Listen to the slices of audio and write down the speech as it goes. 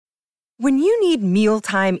When you need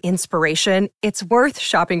mealtime inspiration, it's worth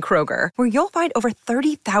shopping Kroger, where you'll find over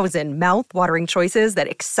 30,000 mouth-watering choices that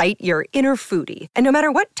excite your inner foodie. And no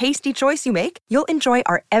matter what tasty choice you make, you'll enjoy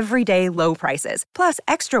our everyday low prices, plus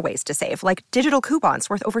extra ways to save, like digital coupons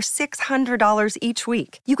worth over $600 each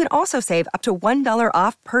week. You can also save up to $1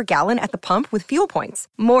 off per gallon at the pump with fuel points.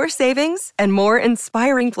 More savings and more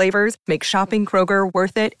inspiring flavors make shopping Kroger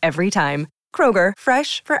worth it every time. Kroger,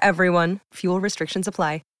 fresh for everyone. Fuel restrictions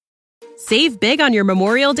apply. Save big on your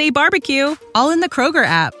Memorial Day barbecue, all in the Kroger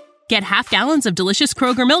app. Get half gallons of delicious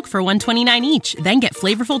Kroger milk for $1.29 each. Then get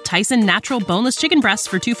flavorful Tyson natural boneless chicken breasts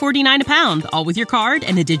for $2.49 a pound, all with your card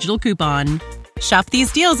and a digital coupon. Shop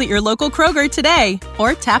these deals at your local Kroger today,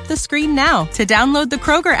 or tap the screen now to download the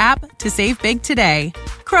Kroger app to save big today.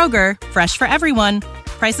 Kroger, fresh for everyone.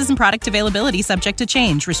 Prices and product availability subject to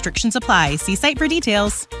change. Restrictions apply. See site for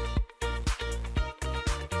details.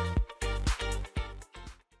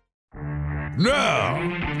 Now,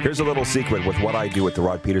 here's a little secret with what I do at the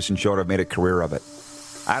Rod Peterson Show, and I've made a career of it.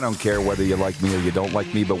 I don't care whether you like me or you don't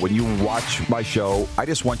like me, but when you watch my show, I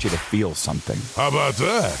just want you to feel something. How about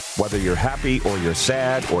that? Whether you're happy or you're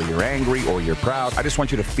sad or you're angry or you're proud, I just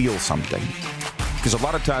want you to feel something. Because a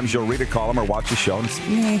lot of times you'll read a column or watch a show and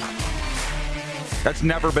say, That's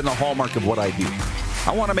never been the hallmark of what I do.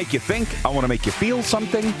 I want to make you think, I want to make you feel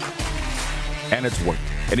something, and it's worked.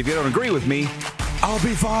 And if you don't agree with me, I'll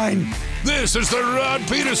be fine. This is the Rod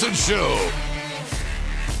Peterson Show.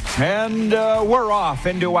 And we're off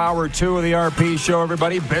into hour 2 of the RP Show,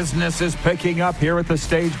 everybody. Business is picking up here at the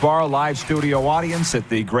Stage Bar. Live studio audience at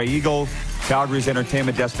the Grey Eagle, Calgary's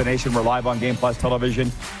entertainment destination. We're live on Game Plus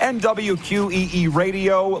Television and WQEE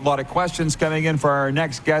Radio. A lot of questions coming in for our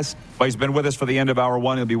next guest. Well, he's been with us for the end of hour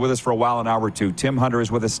 1. He'll be with us for a while in hour 2. Tim Hunter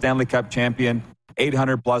is with us, Stanley Cup champion.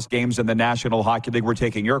 800-plus games in the National Hockey League. We're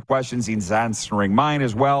taking your questions. He's answering mine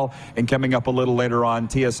as well. And coming up a little later on,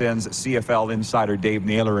 TSN's CFL Insider Dave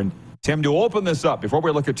Naylor. And Tim, to open this up, before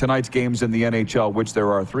we look at tonight's games in the NHL, which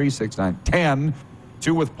there are 3, 6, 9, 10,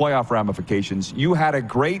 2 with playoff ramifications, you had a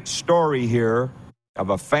great story here of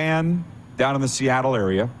a fan down in the Seattle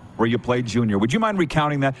area where you played junior. Would you mind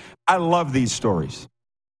recounting that? I love these stories.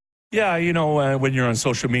 Yeah, when you're on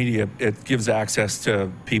social media, it gives access to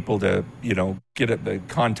people to,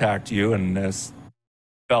 contact you. And this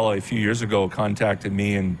fellow a few years ago contacted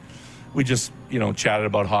me, and we just, chatted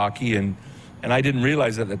about hockey. And I didn't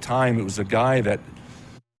realize at the time it was a guy that,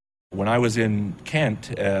 when I was in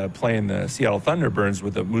Kent playing the Seattle Thunderbirds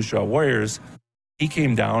with the Moose Jaw Warriors, he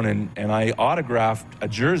came down and I autographed a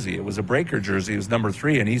jersey. It was a Breaker jersey. It was number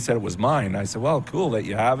 3, and he said it was mine. I said, well, cool that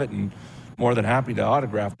you have it, and more than happy to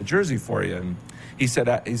autograph the jersey for you. And he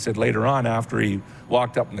said later on, after he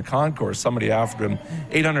walked up in the concourse, somebody offered him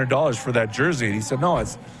 $800 for that jersey. And he said, no,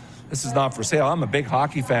 this is not for sale. I'm a big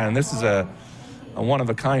hockey fan, and this is a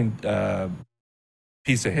one-of-a-kind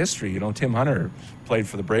piece of history. Tim Hunter played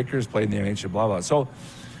for the Breakers, played in the NHL, blah, blah. So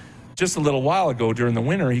just a little while ago during the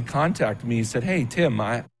winter, he contacted me. He said, hey, Tim,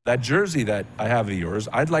 that jersey that I have of yours,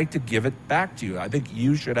 I'd like to give it back to you. I think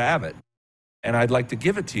you should have it. And I'd like to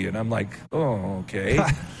give it to you. And I'm like, oh, okay.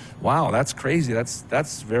 Wow, that's crazy.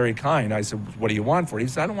 That's very kind. I said, what do you want for it? He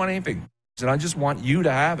said, I don't want anything. He said, I just want you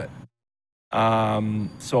to have it.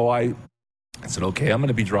 So I said, okay, I'm going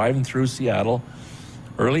to be driving through Seattle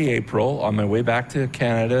early April on my way back to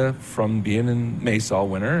Canada from being in Mesa all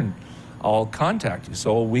winter, and I'll contact you.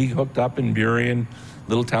 So we hooked up in Burien,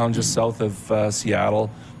 little town just south of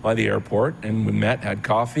Seattle by the airport, and we met, had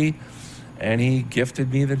coffee, and he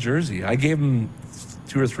gifted me the jersey. I gave him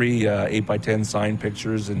 2 or 3 8x10 signed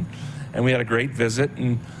pictures, and we had a great visit,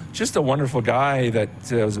 and just a wonderful guy that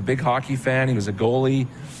was a big hockey fan. He was a goalie,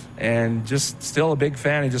 and just still a big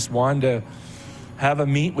fan. He just wanted to have a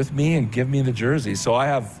meet with me and give me the jersey. So I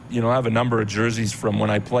have a number of jerseys from when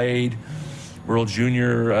I played, World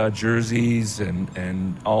Junior jerseys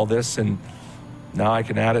and all this, and now I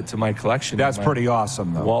can add it to my collection. That's pretty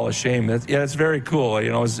awesome, though. Wall of Shame. It's very cool.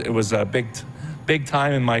 It was a big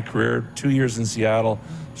time in my career. 2 years in Seattle.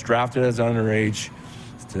 Was drafted as underage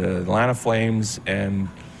to Atlanta Flames, and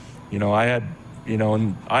I had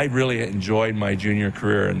and I really enjoyed my junior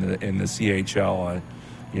career in the CHL.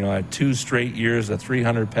 I had 2 straight years of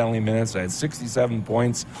 300 penalty minutes. I had 67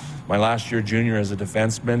 points my last year junior as a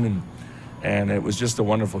defenseman, and it was just a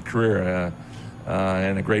wonderful career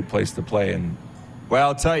and a great place to play. And well,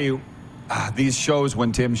 I'll tell you, these shows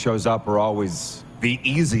when Tim shows up are always the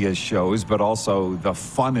easiest shows, but also the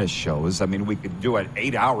funnest shows. I mean, we could do an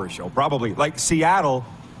 8-hour show, probably. Like Seattle,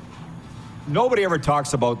 nobody ever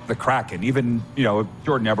talks about the Kraken. Even,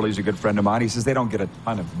 Jordan Eberle's a good friend of mine. He says they don't get a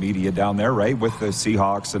ton of media down there, right, with the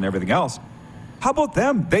Seahawks and everything else. How about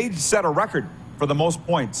them? They set a record for the most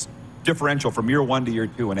points differential from year 1 to year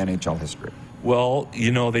 2 in NHL history. Well,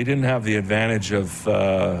 they didn't have the advantage of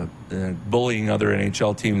bullying other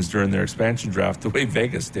NHL teams during their expansion draft the way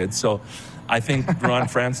Vegas did. So I think Ron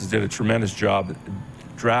Francis did a tremendous job.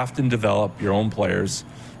 Draft and develop your own players.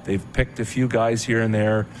 They've picked a few guys here and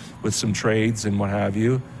there with some trades and what have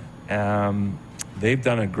you. They've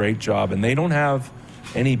done a great job, and they don't have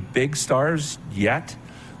any big stars yet.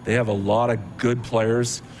 They have a lot of good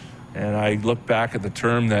players, and I look back at the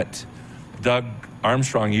term that Doug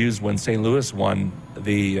Armstrong used when St. Louis won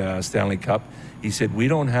the Stanley Cup. He said, we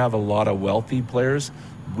don't have a lot of wealthy players.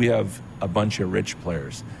 We have a bunch of rich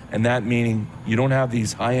players. And that meaning you don't have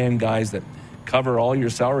these high-end guys that cover all your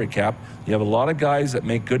salary cap. You have a lot of guys that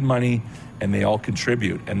make good money, and they all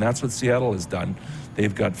contribute. And that's what Seattle has done.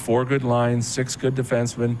 They've got 4 good lines, 6 good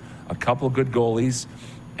defensemen, a couple good goalies,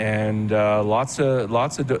 and lots of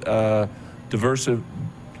a diverse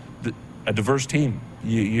team.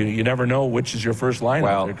 You never know which is your first line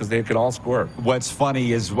out there because they could all score. What's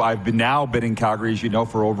funny is I've been in Calgary, as you know,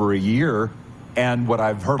 for over a year. And what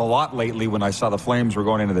I've heard a lot lately when I saw the Flames were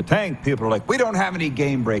going into the tank, people are like, we don't have any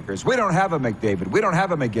game breakers. We don't have a McDavid. We don't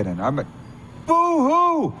have a McGinnon. I'm like,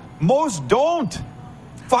 boo-hoo. Most don't.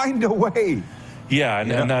 Find a way. Yeah,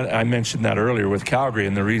 and that, I mentioned that earlier with Calgary,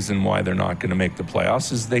 and the reason why they're not going to make the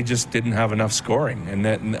playoffs is they just didn't have enough scoring.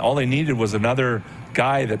 And all they needed was another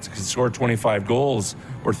guy that could score 25 goals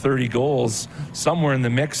or 30 goals somewhere in the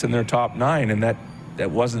mix in their top 9, and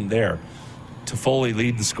that wasn't there. Toffoli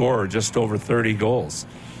lead the scorer just over 30 goals.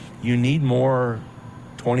 You need more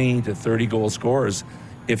 20 to 30 goal scorers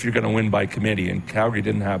if you're going to win by committee, and Calgary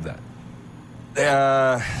didn't have that.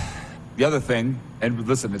 The other thing, and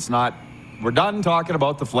listen, we're done talking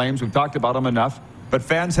about the Flames. We've talked about them enough. But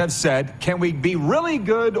fans have said, can we be really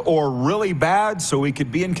good or really bad so we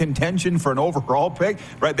could be in contention for an overall pick?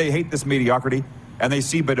 Right? They hate this mediocrity. And they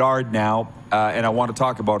see Bedard now, and I want to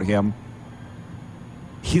talk about him.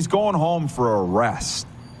 He's going home for a rest.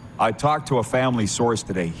 I talked to a family source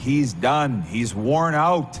today. He's done. He's worn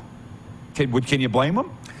out. Can you blame him?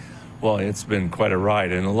 Well, it's been quite a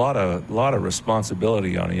ride, and a lot of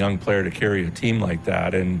responsibility on a young player to carry a team like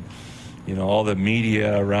that. And all the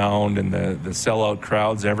media around and the sellout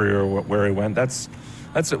crowds everywhere where he went.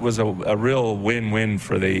 It was a real win-win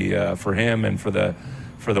for him and for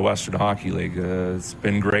the Western Hockey League. It's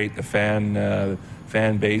been great. The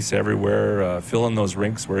fan base everywhere, filling those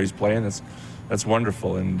rinks where he's playing. That's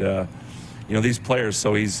wonderful. And these players.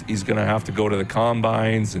 So he's going to have to go to the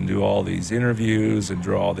combines and do all these interviews and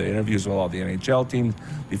do all the interviews with all the NHL teams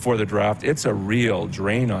before the draft. It's a real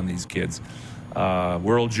drain on these kids.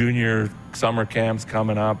 World Junior summer camps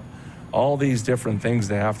coming up, all these different things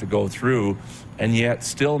they have to go through, and yet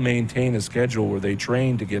still maintain a schedule where they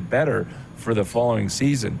train to get better for the following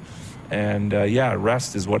season. And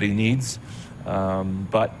rest is what he needs.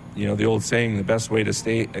 But the old saying, the best way to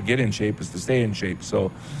get in shape is to stay in shape. So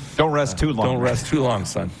don't rest too long. Don't rest too long,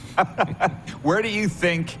 son. Where do you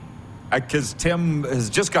think? Because Tim has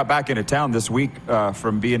just got back into town this week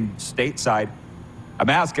from being stateside. I'm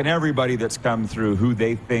asking everybody that's come through who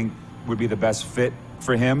they think would be the best fit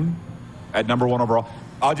for him at number 1 overall.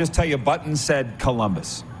 I'll just tell you, Button said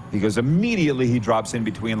Columbus, because immediately he drops in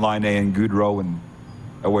between Laine and Goudreau and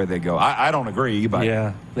away they go. I don't agree, but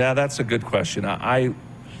yeah, that's a good question.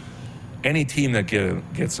 Any team that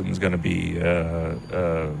gets him is going to be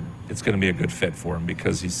it's going to be a good fit for him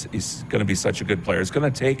because he's going to be such a good player. It's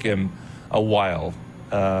going to take him a while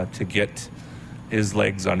to get his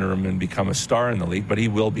legs under him and become a star in the league, but he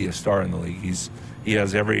will be a star in the league. He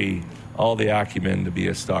has all the acumen to be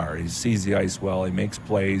a star. He sees the ice well. He makes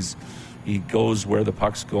plays. He goes where the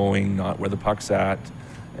puck's going, not where the puck's at.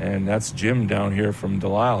 And that's Jim down here from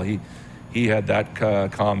Delisle. He had that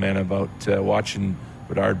comment about watching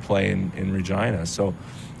Bedard play in Regina. So,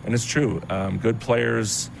 and it's true. Good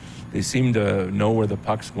players, they seem to know where the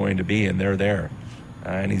puck's going to be, and they're there.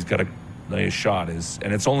 And he's got a shot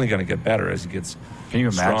and it's only going to get better as he gets Can you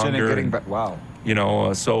imagine stronger it getting better? Wow.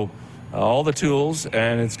 So all the tools,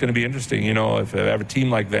 and it's going to be interesting. If a team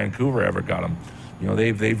like Vancouver ever got him,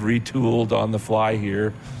 they've retooled on the fly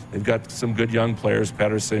here. They've got some good young players,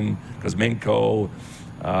 Pettersson, Kuzmenko,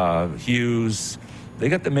 Hughes. They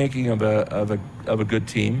got the making of a good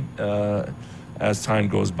team as time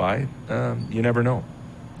goes by. You never know.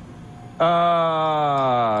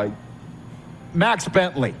 Max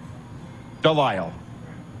Bentley, Delisle.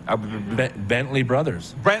 Bentley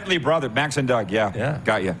brothers. Max and Doug, yeah.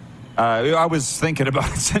 Got you. I was thinking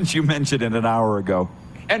about it since you mentioned it an hour ago.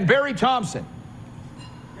 And Barry Thompson.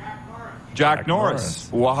 Jack Norris.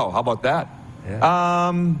 Wow, how about that?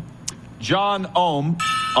 Yeah. John Ohm,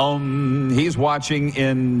 he's watching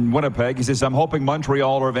in Winnipeg. He says, I'm hoping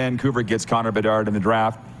Montreal or Vancouver gets Connor Bedard in the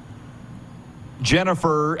draft.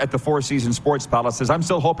 Jennifer at the Four Seasons Sports Palace says, I'm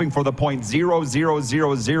still hoping for the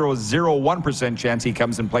 0.00001% chance he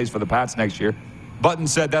comes and plays for the Pats next year. Button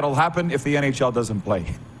said that'll happen if the NHL doesn't play.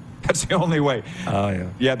 That's the only way. Oh, yeah.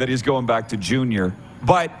 Yeah, that he's going back to junior.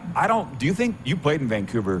 But do you think you played in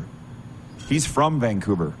Vancouver? He's from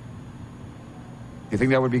Vancouver. Do you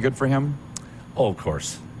think that would be good for him? Oh, of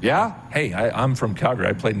course. Yeah? Hey, I'm from Calgary.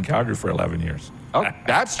 I played in Calgary for 11 years. Oh,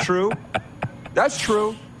 that's true. That's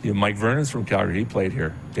true. You know, Mike Vernon's from Calgary. He played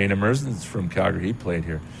here. Dana Merzen's from Calgary. He played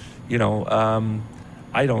here. You know,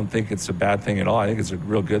 I don't think it's a bad thing at all. I think it's a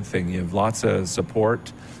real good thing. You have lots of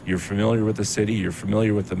support. You're familiar with the city. You're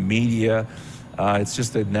familiar with the media. It's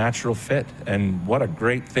just a natural fit. And what a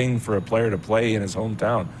great thing for a player to play in his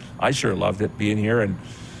hometown. I sure loved it being here. And,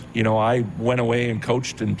 you know, I went away and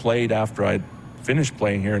coached and played after I finished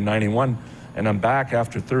playing here in 91. And I'm back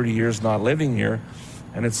after 30 years not living here.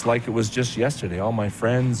 And it's like it was just yesterday. All my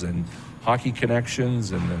friends and hockey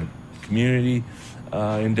connections and the community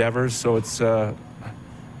endeavors. So it's a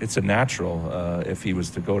natural if he was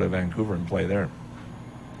to go to Vancouver and play there.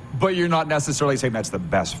 But you're not necessarily saying that's the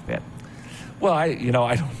best fit. Well,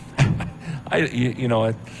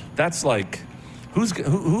 that's like,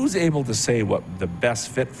 who's able to say what the best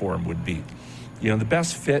fit for him would be? You know, the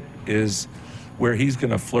best fit is where he's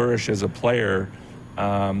going to flourish as a player,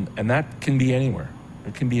 and that can be anywhere.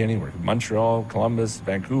 It can be anywhere. Montreal, Columbus,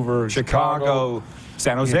 Vancouver, Chicago,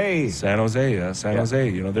 San Jose. Yeah, San Jose.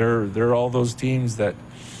 You know, they're all those teams that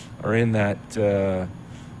are in that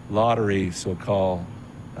lottery, so-called.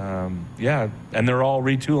 And they're all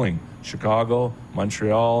retooling. Chicago,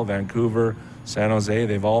 Montreal, Vancouver, San Jose.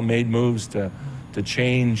 They've all made moves to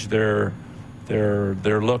change their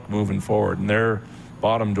look moving forward, and they're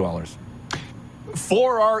bottom dwellers.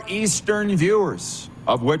 For our Eastern viewers,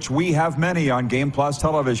 of which we have many on Game Plus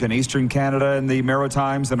Television, Eastern Canada and the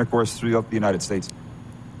Maritimes, and of course throughout the United States.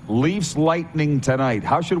 Leafs Lightning tonight.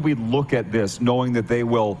 How should we look at this, knowing that they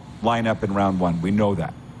will line up in round one? We know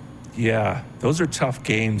that. Yeah, those are tough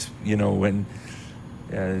games, you know, when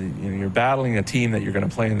you're battling a team that you're going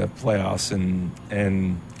to play in the playoffs.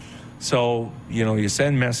 And so, you know, you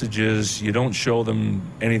send messages, you don't show them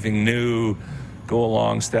anything new, go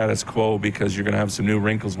along status quo because you're going to have some new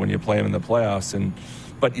wrinkles when you play them in the playoffs.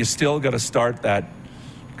 But you still got to start that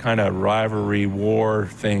kind of rivalry war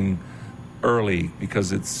thing early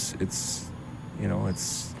because it's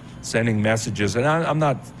sending messages. And I'm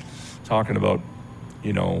not talking about,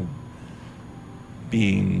 you know,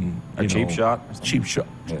 being cheap shot.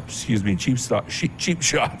 Yeah. Excuse me, cheap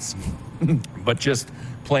shots. But just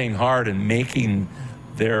playing hard and making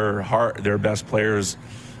their best players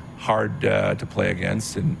hard to play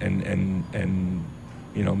against, and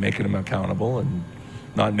you know, making them accountable and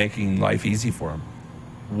not making life easy for them.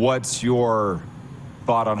 What's your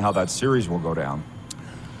thought on how that series will go down?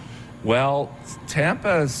 Well,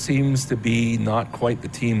 Tampa seems to be not quite the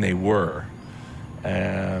team they were.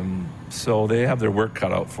 So they have their work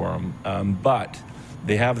cut out for them. But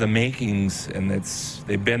they have the makings, and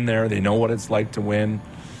they've been there. They know what it's like to win.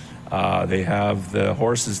 They have the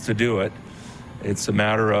horses to do it. It's a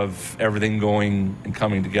matter of everything going and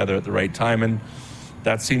coming together at the right time. And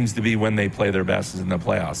that seems to be when they play their best, is in the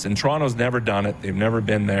playoffs. And Toronto's never done it. They've never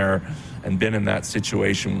been there and been in that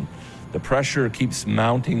situation. The pressure keeps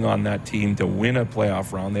mounting on that team to win a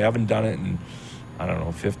playoff round. They haven't done it in,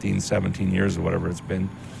 15, 17 years or whatever it's been.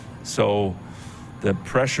 So the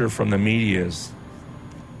pressure from the media is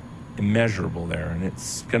immeasurable there, and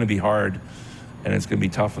it's going to be hard, and it's going to be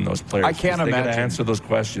tough on those players. I can't imagine. They got to answer those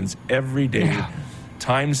questions every day,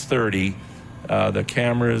 times 30, the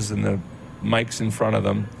cameras and the mics in front of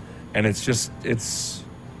them, and it's just, it's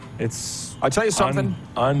I'll tell you something.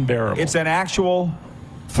 Unbearable. It's an actual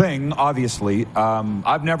thing, obviously.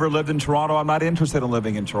 I've never lived in Toronto. I'm not interested in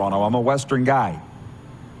living in Toronto. I'm a Western guy.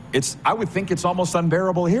 I would think it's almost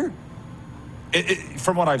unbearable here,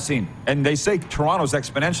 from what I've seen. And they say Toronto's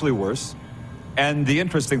exponentially worse. And the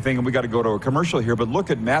interesting thing, and we got to go to a commercial here, but look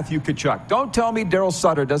at Matthew Tkachuk. Don't tell me Daryl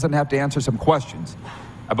Sutter doesn't have to answer some questions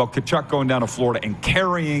about Tkachuk going down to Florida and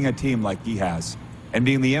carrying a team like he has and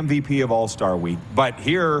being the MVP of All-Star Week. But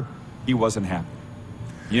here, he wasn't happy.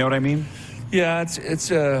 You know what I mean? Yeah,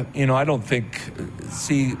 it's I don't think,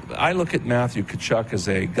 I look at Matthew Tkachuk as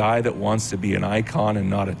a guy that wants to be an icon and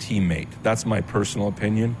not a teammate. That's my personal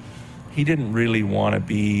opinion. He didn't really want to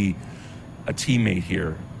be a teammate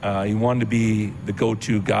here. He wanted to be the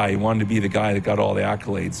go-to guy. He wanted to be the guy that got all the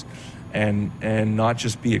accolades. and not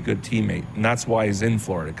just be a good teammate. And that's why he's in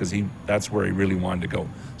Florida, because that's where he really wanted to go.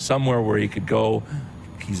 Somewhere where he could go.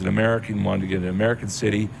 He's an American, wanted to get an American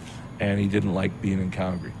city, and he didn't like being in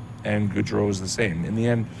Calgary. And Gaudreau is the same. In the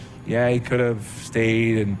end, yeah, he could have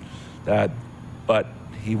stayed and that, but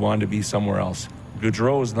he wanted to be somewhere else.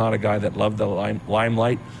 Gaudreau is not a guy that loved the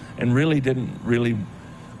limelight and really didn't really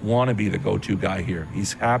want to be the go-to guy here.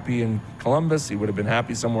 He's happy in Columbus. He would have been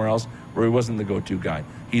happy somewhere else where he wasn't the go-to guy.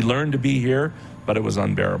 He learned to be here, but it was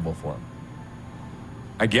unbearable for him.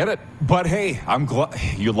 I get it. But hey, I'm glad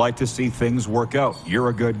you'd like to see things work out. You're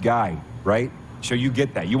a good guy, right? So you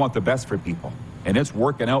get that. You want the best for people. And it's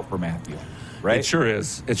working out for Matthew, right? It sure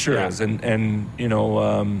is. It sure is. And you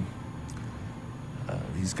know,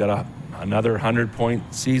 he's got another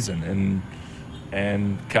 100-point season.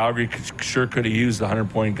 And Calgary sure could have used a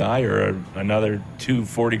 100-point guy or another 2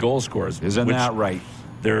 40-goal scorers. Isn't that right?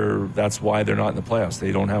 That's why they're not in the playoffs.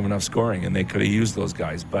 They don't have enough scoring, and they could have used those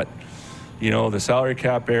guys. But, you know, the salary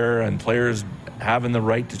cap era and players having the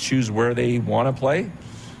right to choose where they want to play,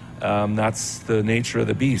 that's the nature of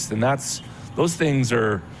the beast. And those things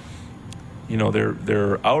are, you know,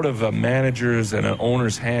 they're out of a manager's and an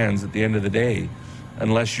owner's hands at the end of the day,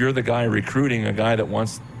 unless you're the guy recruiting a guy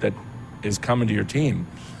that is coming to your team,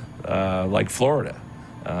 like Florida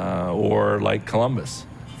or like Columbus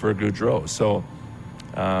for Gaudreau. So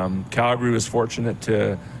Calgary was fortunate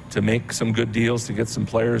to make some good deals to get some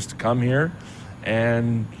players to come here,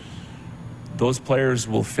 and those players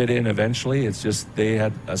will fit in eventually. It's just they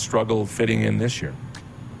had a struggle fitting in this year.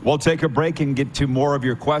 We'll take a break and get to more of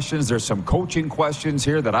your questions. There's some coaching questions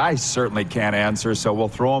here that I certainly can't answer, so we'll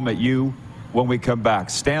throw them at you when we come back.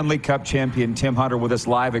 Stanley Cup champion Tim Hunter with us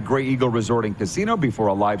live at Grey Eagle Resort and Casino before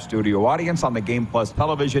a live studio audience on the Game Plus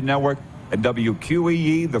television network and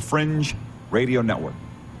WQEE, the Fringe Radio Network.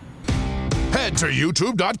 Head to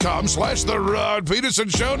youtube.com/The Rod Peterson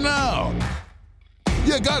Show now.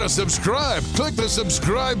 You gotta subscribe. Click the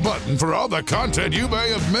subscribe button for all the content you may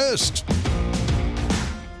have missed.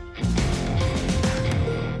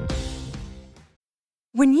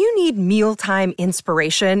 When you need mealtime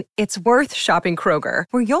inspiration, it's worth shopping Kroger,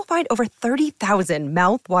 where you'll find over 30,000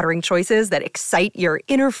 mouth-watering choices that excite your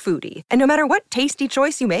inner foodie. And no matter what tasty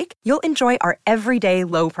choice you make, you'll enjoy our everyday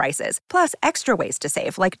low prices, plus extra ways to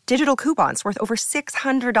save, like digital coupons worth over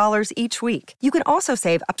 $600 each week. You can also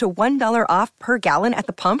save up to $1 off per gallon at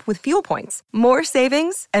the pump with fuel points. More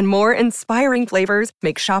savings and more inspiring flavors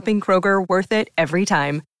make shopping Kroger worth it every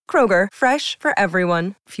time. Kroger, fresh for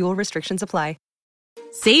everyone. Fuel restrictions apply.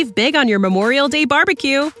 Save big on your Memorial Day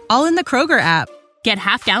barbecue, all in the Kroger app. Get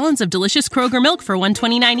half gallons of delicious Kroger milk for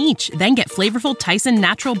 $1.29 each. Then get flavorful Tyson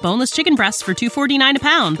natural boneless chicken breasts for $2.49 a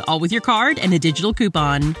pound, all with your card and a digital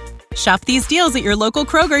coupon. Shop these deals at your local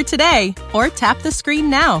Kroger today, or tap the screen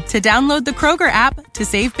now to download the Kroger app to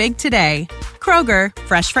save big today. Kroger,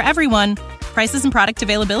 fresh for everyone. Prices and product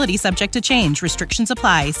availability subject to change. Restrictions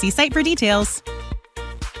apply. See site for details.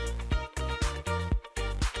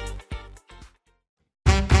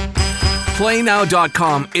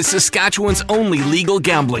 PlayNow.com is Saskatchewan's only legal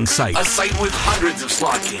gambling site. A site with hundreds of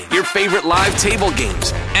slot games, your favorite live table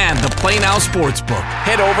games, and the PlayNow Sportsbook.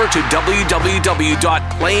 Head over to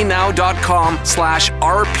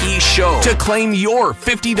www.playnow.com/RP Show to claim your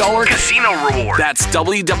 $50 casino reward. That's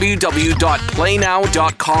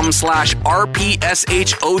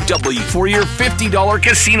www.playnow.com/RPSHOW for your $50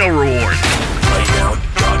 casino reward.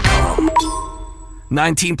 PlayNow.com.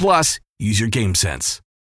 19 plus. Use your game sense.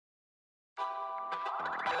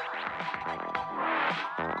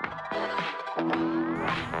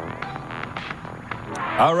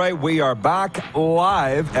 All right, we are back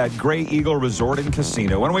live at Grey Eagle Resort and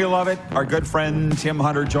Casino. And we love it. Our good friend Tim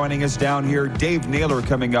Hunter joining us down here. Dave Naylor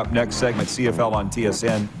coming up next segment, CFL on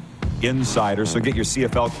TSN Insider. So get your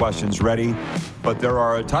CFL questions ready. But there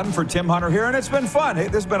are a ton for Tim Hunter here, and it's been fun. Hey,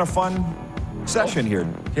 this has been a fun session here.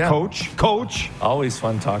 Yeah. Coach. Always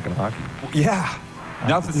fun talking hockey. Yeah.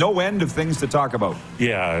 Nothing, no end of things to talk about.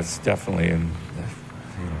 Yeah, it's definitely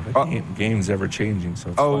game's ever changing, so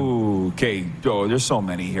it's fun. Okay. Oh, there's so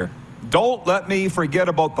many here. Don't let me forget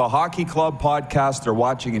about the Hockey Club podcast they're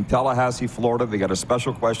watching in Tallahassee, Florida. They got a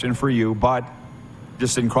special question for you, but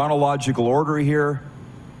just in chronological order here,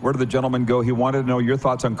 where did the gentleman go? He wanted to know your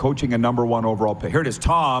thoughts on coaching a number one overall pick. Here it is.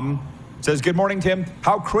 Tom says, good morning, Tim.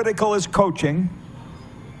 How critical is coaching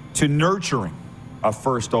to nurturing a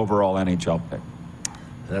first overall NHL pick?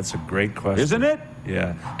 That's a great question. Isn't it?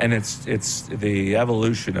 Yeah, and it's the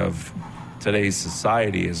evolution of today's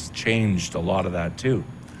society has changed a lot of that too.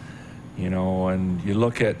 You know, and you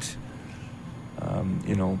look at,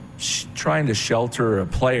 trying to shelter a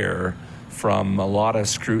player from a lot of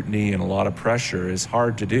scrutiny and a lot of pressure is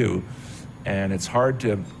hard to do. And it's hard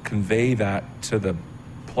to convey that to the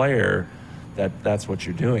player that's what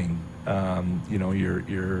you're doing.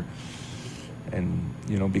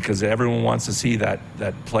 Because everyone wants to see that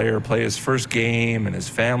player play his first game and his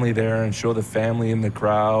family there and show the family in the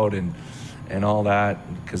crowd and all that,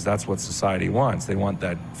 because that's what society wants. They want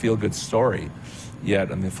that feel-good story.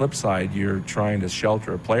 Yet on the flip side, you're trying to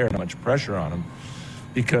shelter a player, not much pressure on him,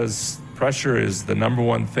 because pressure is the number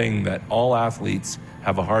one thing that all athletes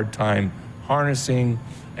have a hard time harnessing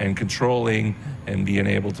and controlling and being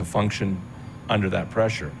able to function under that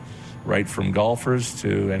pressure, right from golfers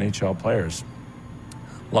to NHL players.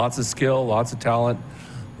 Lots of skill, lots of talent,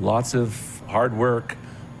 lots of hard work,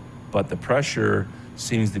 but the pressure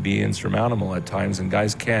seems to be insurmountable at times, and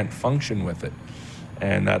guys can't function with it.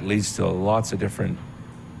 And that leads to lots of different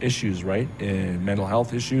issues, right? Mental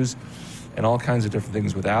health issues and all kinds of different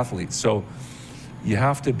things with athletes. So you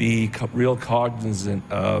have to be real cognizant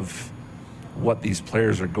of what these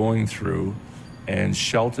players are going through and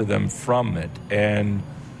shelter them from it. And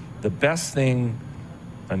the best thing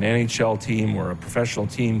an NHL team or a professional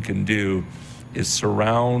team can do is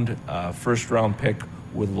surround a first-round pick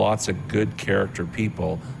with lots of good character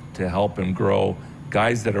people to help him grow,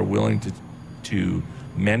 guys that are willing to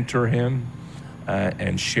mentor him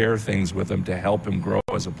and share things with him to help him grow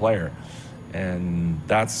as a player. And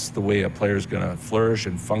that's the way a player is going to flourish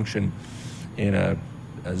and function in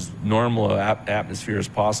as normal atmosphere as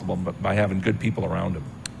possible, but by having good people around him.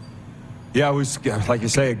 Yeah, it was, like you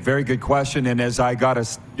say, a very good question. And as I got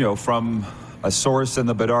from a source in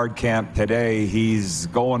the Bedard camp today, he's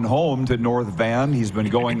going home to North Van. He's been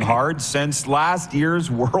going hard since last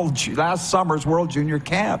summer's World Junior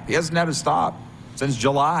Camp. He hasn't had a stop since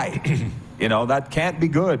July. That can't be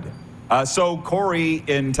good. So Corey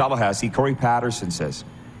in Tallahassee, Corey Patterson says,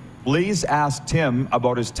 please ask Tim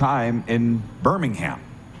about his time in Birmingham.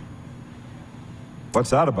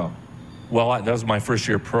 What's that about? Well, that was my first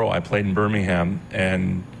year pro. I played in Birmingham,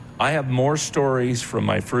 and I have more stories from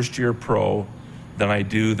my first year pro than I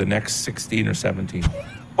do the next 16 or 17.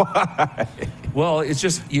 Why? Well, it's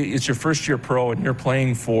your first year pro, and you're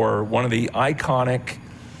playing for one of the iconic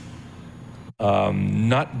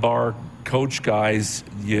nut bar coach guys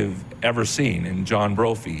you've ever seen, in John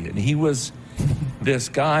Brophy. And he was this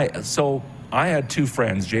guy. So I had two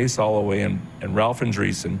friends, Jay Soloway and Ralph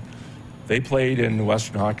Andreessen. They played in the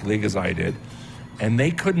Western Hockey League as I did, and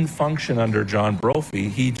they couldn't function under John Brophy.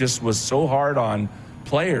 He just was so hard on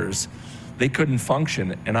players, they couldn't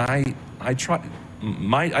function. And I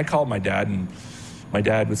called my dad, and my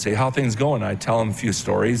dad would say, how are things going? I'd tell him a few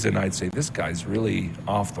stories, and I'd say, this guy's really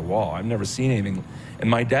off the wall. I've never seen anything. And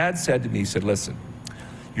my dad said to me, he said, listen,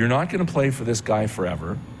 you're not going to play for this guy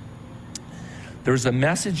forever. There's a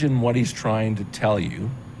message in what he's trying to tell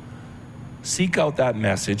you. Seek out that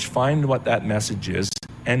message, find what that message is,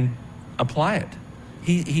 and apply it.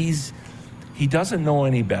 He doesn't know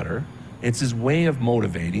any better. It's his way of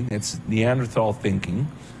motivating. It's Neanderthal thinking.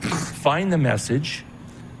 Find the message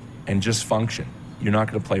and just function. You're not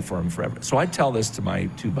going to play for him forever. So I tell this to my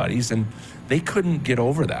two buddies, and they couldn't get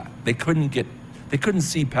over that. They couldn't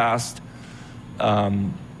see past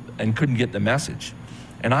and couldn't get the message.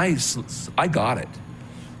 And I got it.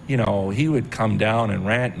 He would come down and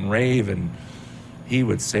rant and rave, and he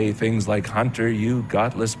would say things like, Hunter, you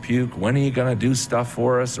gutless puke, when are you going to do stuff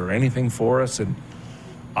for us or anything for us? And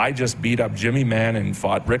I just beat up Jimmy Mann and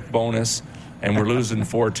fought Rick Bowness, and we're losing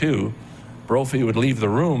 4-2. Brophy would leave the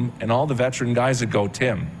room, and all the veteran guys would go,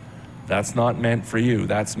 Tim, that's not meant for you.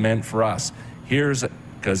 That's meant for us.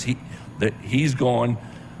 Because he's going,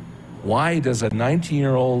 why does a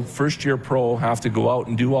 19-year-old first-year pro have to go out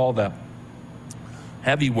and do all the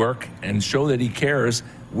heavy work and show that he cares?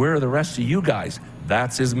 Where are the rest of you guys?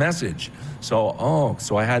 That's his message. So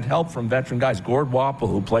I had help from veteran guys. Gord Wapple,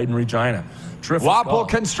 who played in Regina. Wapple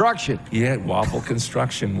Construction. Yeah, Wapple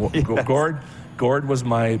Construction. Yes. Gord was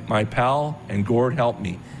my pal, and Gord helped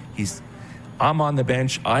me. I'm on the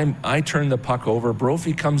bench. I turn the puck over.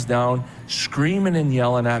 Brophy comes down, screaming and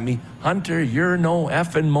yelling at me, Hunter, you're no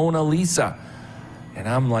effing Mona Lisa. And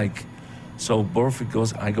I'm like, so Brophy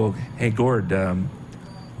goes, I go, hey, Gord,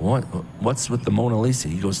 what's with the Mona Lisa?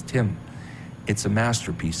 He goes, Tim, it's a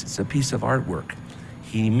masterpiece. It's a piece of artwork.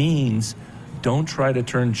 He means don't try to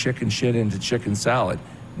turn chicken shit into chicken salad.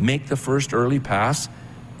 Make the first early pass.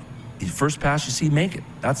 The first pass you see, make it.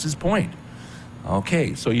 That's his point.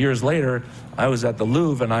 Okay, so years later, I was at the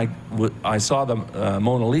Louvre, and I saw the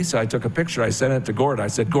Mona Lisa. I took a picture. I sent it to Gord. I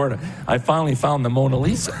said, Gord, I finally found the Mona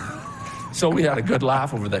Lisa. So we had a good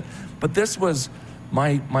laugh over that. But this was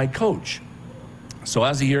my coach. So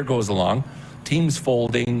as the year goes along, team's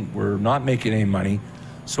folding, we're not making any money,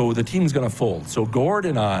 so the team's going to fold. So Gord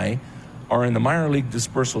and I are in the minor league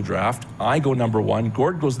dispersal draft. I go number 1,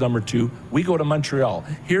 Gord goes number 2, we go to Montreal.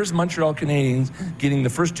 Here's Montreal Canadiens getting the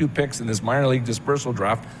first 2 picks in this minor league dispersal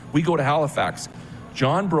draft. We go to Halifax.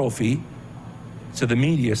 John Brophy, to the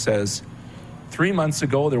media, says, 3 months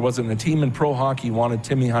ago, there wasn't a team in pro hockey wanted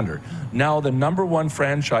Timmy Hunter. Now the number 1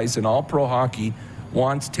 franchise in all pro hockey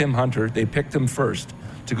wants Tim Hunter. They picked him first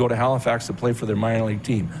to go to Halifax to play for their minor league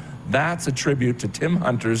team. That's a tribute to Tim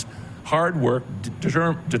Hunter's hard work,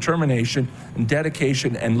 determination, and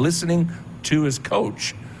dedication, and listening to his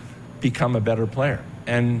coach become a better player.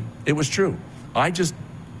 And it was true. I just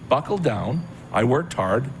buckled down. I worked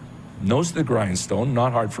hard, nose to the grindstone.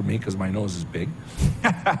 Not hard for me because my nose is big.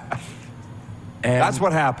 And that's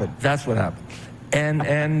what happened. That's what happened.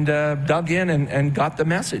 And dug in and got the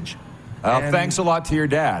message. Thanks a lot to your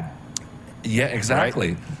dad. Yeah,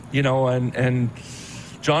 exactly. Right? You know, and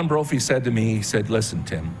John Brophy said to me, he said, listen,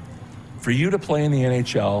 Tim, for you to play in the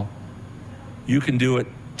NHL, you can do it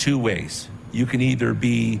 2 ways. You can either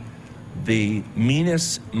be the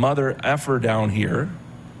meanest mother effer down here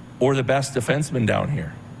or the best defenseman down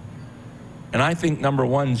here. And I think number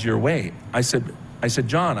 1's your way. I said,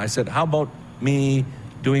 John, how about me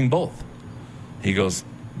doing both? He goes,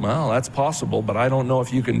 well, that's possible, but I don't know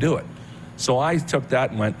if you can do it. So I took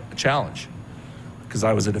that and went, a challenge, because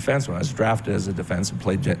I was a defenseman. I was drafted as a defense and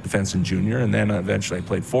played defense in junior, and then eventually I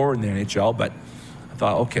played forward in the NHL. But I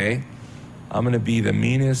thought, okay, I'm going to be the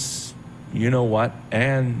meanest, you-know-what,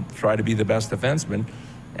 and try to be the best defenseman.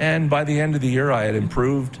 And by the end of the year, I had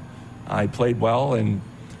improved. I played well and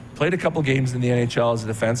played a couple games in the NHL as a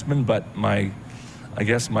defenseman, but I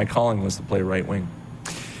guess my calling was to play right wing.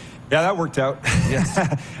 Yeah, that worked out. Yes.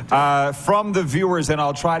 From the viewers, and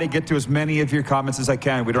I'll try to get to as many of your comments as I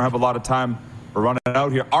can. We don't have a lot of time. We're running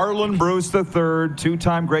out here. Arlen Bruce III,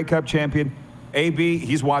 2-time Grey Cup champion. AB,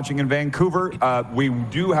 he's watching in Vancouver. We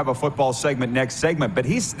do have a football segment next segment, but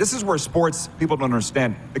this is where sports, people don't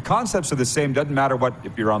understand. The concepts are the same. Doesn't matter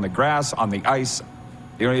if you're on the grass, on the ice.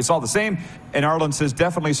 It's all the same. And Arlen says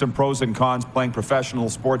definitely some pros and cons playing professional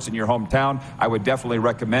sports in your hometown. I would definitely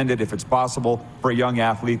recommend it if it's possible for a young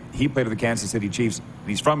athlete. He played with the Kansas City Chiefs, and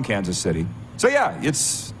he's from Kansas City. So yeah,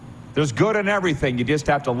 there's good in everything. You just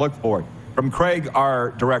have to look for it. From Craig,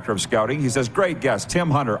 our director of scouting, he says, great guest,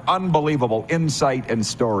 Tim Hunter, unbelievable insight and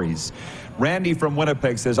stories. Randy from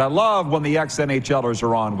Winnipeg says, I love when the ex-NHLers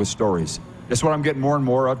are on with stories. That's what I'm getting more and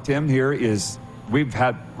more of, Tim, here is we've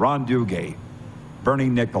had Ron Duguay, Bernie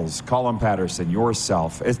Nichols, Colin Patterson,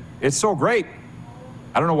 yourself. It's so great.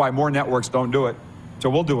 I don't know why more networks don't do it, so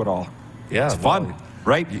we'll do it all. Yeah, it's fun,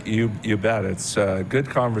 right? You bet. It's a good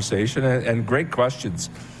conversation and great questions.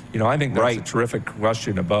 I think that's a terrific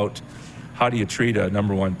question about how do you treat a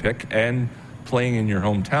number 1 pick and playing in your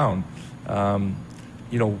hometown.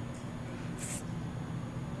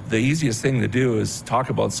 The easiest thing to do is talk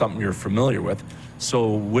about something you're familiar with.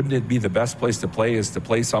 So wouldn't it be the best place to play is to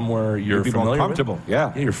play somewhere you're familiar more comfortable with?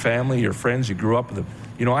 Yeah, your family, your friends, you grew up with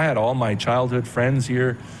them. I had all my childhood friends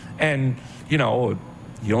here, and you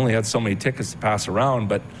only had so many tickets to pass around,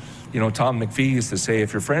 but Tom McPhee used to say,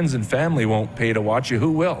 if your friends and family won't pay to watch you,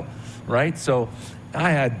 who will, right? So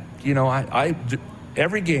I had,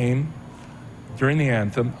 every game during the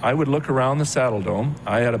anthem, I would look around the Saddle Dome.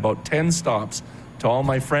 I had about 10 stops to all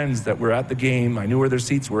my friends that were at the game. I knew where their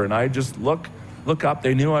seats were, and I just look up.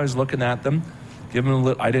 They knew I was looking at them. Give them a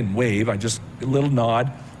little, I didn't wave, I just a little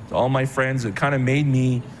nod to all my friends. It kind of made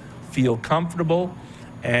me feel comfortable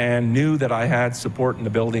and knew that I had support in the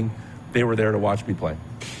building. They were there to watch me play.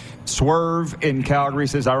 Swerve in Calgary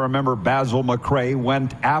says, I remember Basil McRae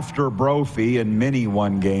went after Brophy in mini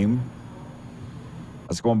one game.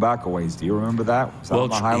 That's going back a ways. Do you remember that? Was that on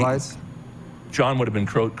the highlights? John would have been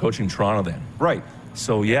coaching Toronto then. Right.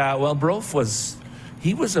 So, yeah, well, Brof was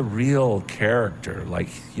a real character, like,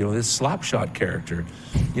 this slapshot character.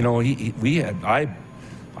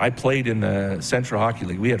 I played in the Central Hockey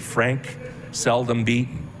League. We had Frank Seldom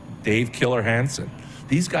Beaten, Dave Killer Hansen.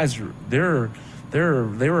 These guys, they were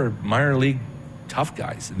minor league tough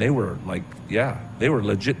guys, and they were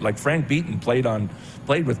legit. Like Frank Beaton played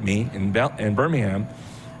with me in Birmingham,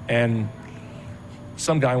 and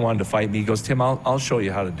some guy wanted to fight me. He goes, Tim, I'll show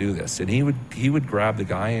you how to do this. And he would grab the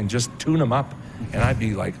guy and just tune him up, and I'd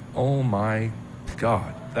be like, oh my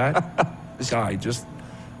God, that guy just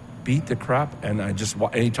beat the crap. And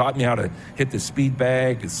and he taught me how to hit the speed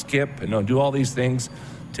bag, and skip, and do all these things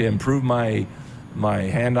to improve my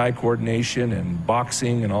hand-eye coordination and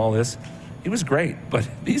boxing and all this. He was great, but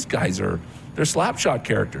these guys they're slapshot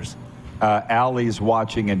characters. Allie's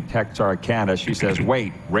watching in Texarkana. She says,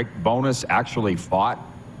 wait, Rick Bowness actually fought?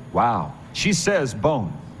 Wow. She says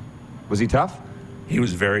Bone. Was he tough? He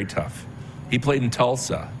was very tough. He played in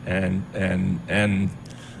Tulsa and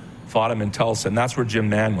fought him in Tulsa, and that's where Jim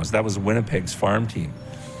Mann was. That was Winnipeg's farm team.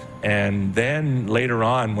 And then later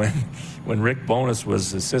on, when Rick Bowness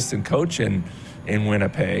was assistant coach in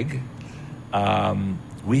Winnipeg,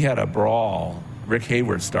 we had a brawl. Rick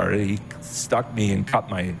Hayward started. He stuck me and cut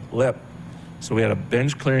my lip. So we had a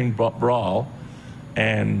bench-clearing brawl,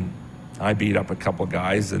 and I beat up a couple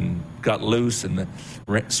guys and got loose, and the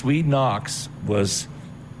Swede Knox was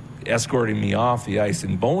escorting me off the ice,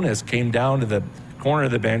 and Bowness came down to the corner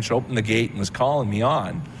of the bench, opened the gate, and was calling me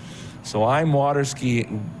on. So I'm water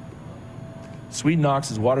skiing. Swede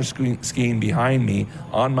Knox is water skiing behind me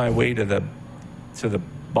on my way to the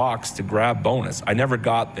box to grab Bowness. I never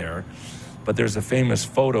got there, but there's a famous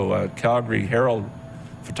photo a Calgary Herald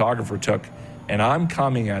photographer took, and I'm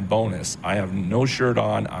coming at Bowness. I have no shirt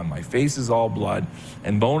on, my face is all blood,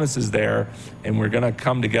 and Bowness is there, and we're going to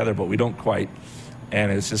come together, but we don't quite.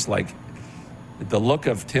 And it's just like, the look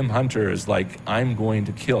of Tim Hunter is like, I'm going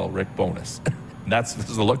to kill Rick Bowness. That's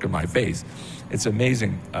the look of my face. It's an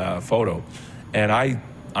amazing photo. And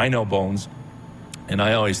I know Bones, and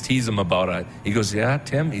I always tease him about it. He goes, yeah,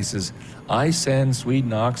 Tim, he says, I send Swede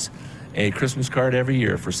Knox a Christmas card every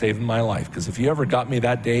year for saving my life, because if you ever got me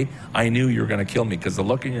that day, I knew you were going to kill me, because the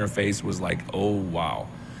look in your face was like, oh, wow.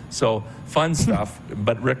 So fun stuff,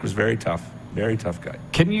 but Rick was very tough guy.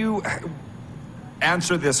 Can you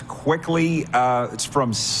answer this quickly? It's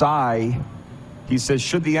from Cy. He says,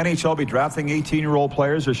 should the NHL be drafting 18-year-old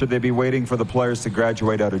players, or should they be waiting for the players to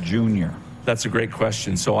graduate out of junior? That's a great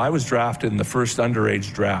question. So I was drafted in the first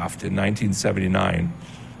underage draft in 1979,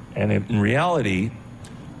 and in reality,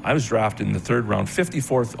 I was drafted in the third round,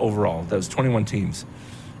 54th overall. That was 21 teams.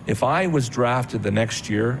 If I was drafted the next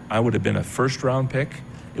year, I would have been a first-round pick.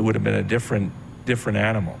 It would have been a different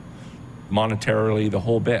animal, monetarily, the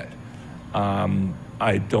whole bit.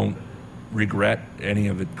 I don't regret any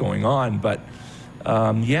of it going on, but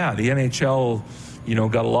yeah, the NHL,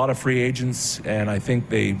 got a lot of free agents, and I think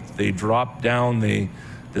they dropped down the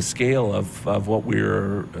scale of what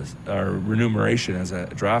our remuneration as a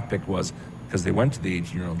draft pick was, because they went to the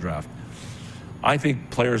 18-year-old draft. I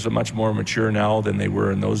think players are much more mature now than they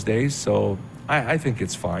were in those days, so I think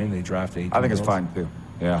it's fine. They draft 18-year-olds. I think it's fine, too.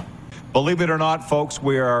 Yeah. Believe it or not, folks,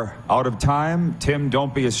 we are out of time. Tim,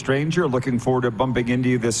 don't be a stranger. Looking forward to bumping into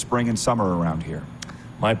you this spring and summer around here.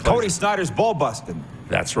 My pleasure. Cody Snyder's Bull Busting.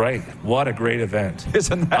 That's right. What a great event.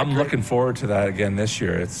 Isn't that I'm great? looking forward to that again this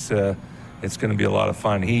year. It's going to be a lot of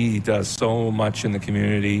fun. He does so much in the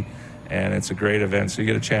community, and it's a great event. So you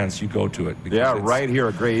get a chance, you go to it. Yeah, right here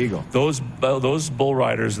at Grey Eagle. Those bull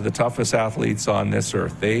riders are the toughest athletes on this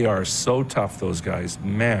earth. They are so tough, those guys.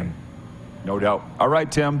 Man. No doubt. All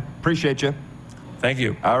right, Tim. Appreciate you. Thank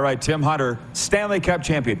you. All right, Tim Hunter, Stanley Cup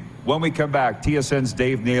champion. When we come back, TSN's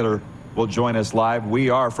Dave Naylor will join us live. We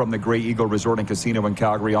are from the Grey Eagle Resort and Casino in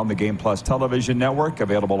Calgary on the Game Plus television network,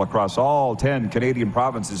 available across all 10 Canadian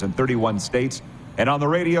provinces and 31 states, and on the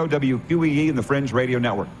radio, WQEE and the Fringe Radio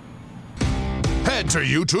Network. Head to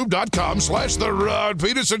youtube.com/The Rod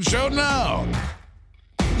Peterson Show now.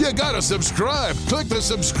 You gotta subscribe. Click the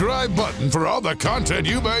subscribe button for all the content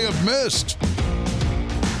you may have missed.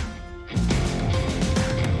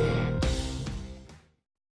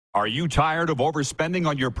 Are you tired of overspending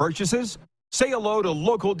on your purchases? Say hello to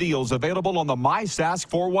local deals available on the MySask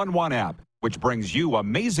 411 app, which brings you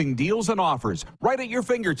amazing deals and offers right at your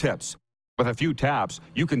fingertips. With a few taps,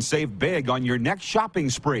 you can save big on your next shopping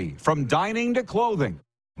spree, from dining to clothing.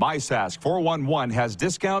 MySask 411 has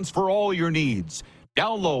discounts for all your needs.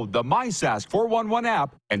 Download the MySask 411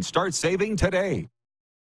 app and start saving today.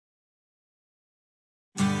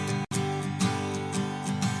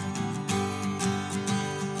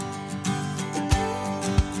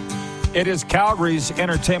 It is Calgary's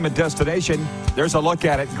entertainment destination. There's a look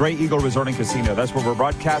at it, Grey Eagle Resort and Casino. That's where we're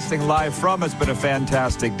broadcasting live from. It's been a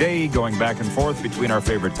fantastic day going back and forth between our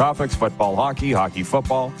favorite topics, football, hockey,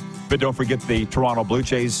 football. But don't forget the Toronto Blue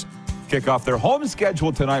Jays kick off their home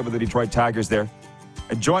schedule tonight with the Detroit Tigers there.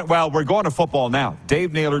 We're going to football now.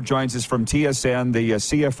 Dave Naylor joins us from TSN, the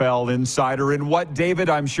CFL Insider. And what, David,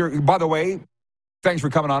 I'm sure, by the way, thanks for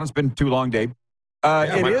coming on. It's been too long, Dave.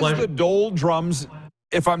 It is pleasure. The doldrums,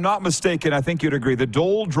 if I'm not mistaken, I think you'd agree, the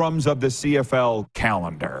doldrums of the CFL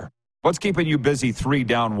calendar. What's keeping you busy 3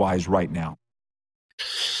 down-wise right now?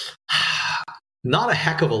 Not a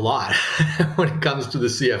heck of a lot when it comes to the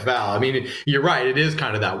CFL. I mean, you're right. It is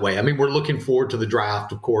kind of that way. I mean, we're looking forward to the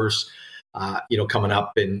draft, of course, coming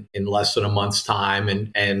up in less than a month's time.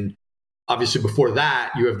 And obviously before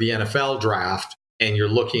that, you have the NFL draft, and you're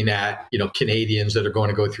looking at, Canadians that are going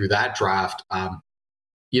to go through that draft.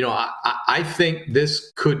 I think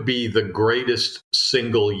this could be the greatest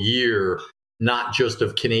single year, not just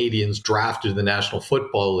of Canadians drafted in the National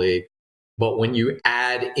Football League, but when you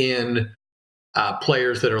add in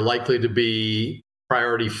players that are likely to be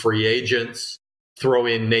priority free agents, throw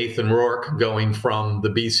in Nathan Rourke going from the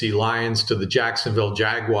BC Lions to the Jacksonville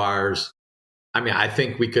Jaguars. I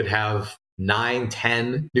think we could have 9,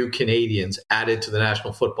 10 new Canadians added to the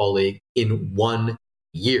National Football League in 1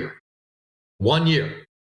 year. 1 year.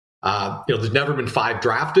 There's never been 5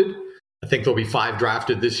 drafted. I think there'll be 5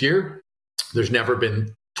 drafted this year. There's never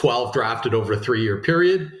been 12 drafted over a 3-year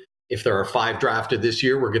period. If there are 5 drafted this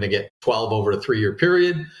year, we're going to get 12 over a 3-year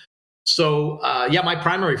period. So, my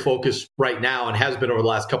primary focus right now, and has been over the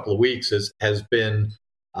last couple of weeks, has been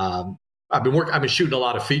I've been shooting a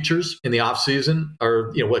lot of features in the off season,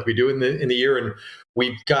 or what we do in the year, and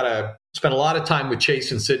we've got to spend a lot of time with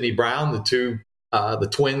Chase and Sydney Brown, the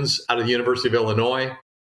twins out of the University of Illinois,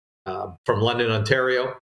 from London,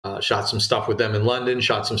 Ontario. Shot some stuff with them in London,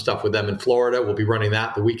 shot some stuff with them in Florida. We'll be running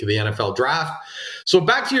that the week of the NFL draft. So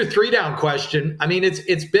back to your 3-down question.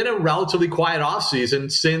 It's been a relatively quiet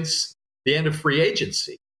offseason since the end of free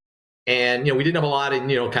agency. And, we didn't have a lot of,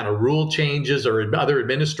 kind of rule changes or other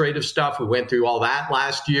administrative stuff. We went through all that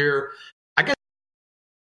last year. I guess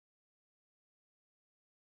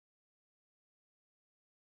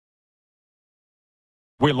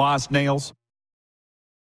we lost Nails.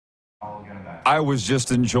 I was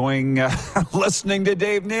just enjoying listening to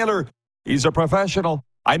Dave Naylor. He's a professional.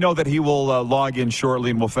 I know that he will log in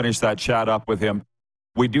shortly, and we'll finish that chat up with him.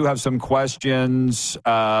 We do have some questions.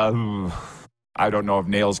 I don't know if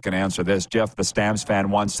Nails can answer this. Jeff, the Stamps fan,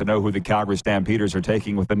 wants to know who the Calgary Stampeders are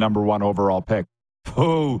taking with the number 1 overall pick.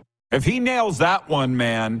 Oh, if he nails that one,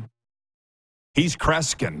 man, he's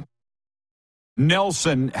Kreskin.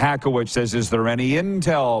 Nelson Hakowicz says, is there any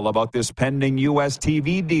intel about this pending U.S.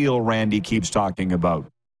 TV deal Randy keeps talking about?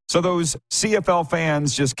 So those CFL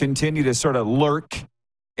fans just continue to sort of lurk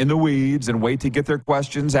in the weeds and wait to get their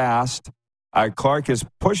questions asked. Clark is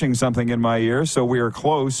pushing something in my ear, so we are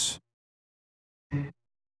close.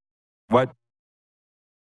 What?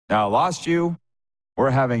 Now, lost you? We're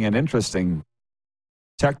having an interesting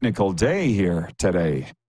technical day here today.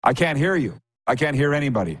 I can't hear you. I can't hear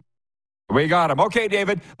anybody. We got him. Okay,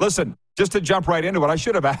 David, listen, just to jump right into it, I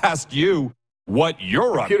should have asked you what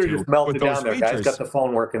you're up to. Computer just melted down there, features. guys. Got the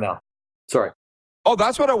phone working now. Sorry. Oh,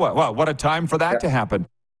 that's what it was. Wow, what a time for that to happen.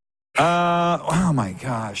 Oh, my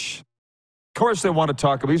gosh. Of course they want to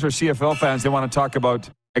talk, these are CFL fans, they want to talk about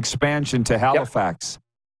expansion to Halifax. Yep.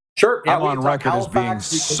 Sure. Yeah, I'm on record as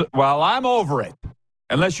being, well, I'm over it,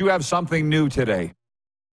 unless you have something new today.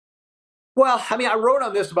 Well, I wrote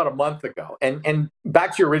on this about a month ago, and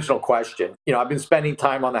back to your original question, I've been spending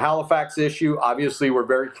time on the Halifax issue. Obviously, we're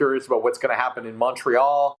very curious about what's going to happen in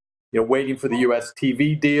Montreal, waiting for the U.S.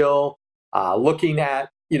 TV deal, looking at,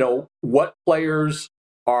 what players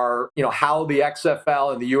are, how the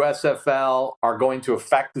XFL and the USFL are going to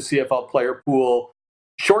affect the CFL player pool,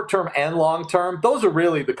 short-term and long-term. Those are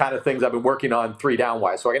really the kind of things I've been working on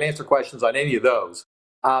 3-down-wise, so I can answer questions on any of those.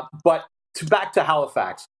 But back to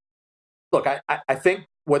Halifax. Look, I think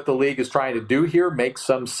what the league is trying to do here makes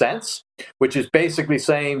some sense, which is basically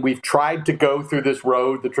saying we've tried to go through this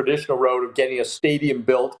road, the traditional road of getting a stadium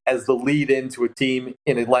built as the lead into a team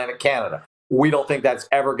in Atlantic Canada. We don't think that's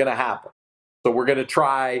ever going to happen. So we're going to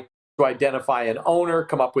try to identify an owner,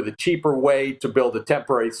 come up with a cheaper way to build a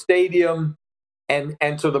temporary stadium and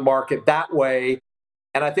enter the market that way.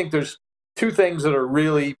 And I think there's 2 things that are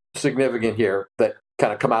really significant here that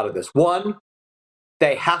kind of come out of this. One,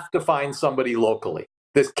 they have to find somebody locally.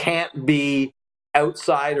 This can't be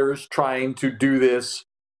outsiders trying to do this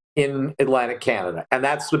in Atlantic Canada. And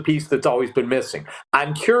that's the piece that's always been missing.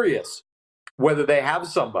 I'm curious whether they have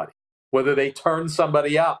somebody, whether they turn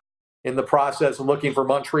somebody up in the process of looking for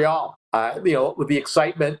Montreal. With the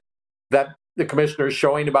excitement that the commissioner is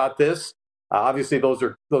showing about this, obviously those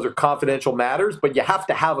are confidential matters, but you have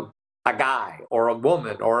to have a guy or a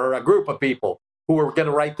woman or a group of people who are going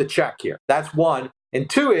to write the check here. That's one. And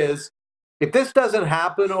 2 is, if this doesn't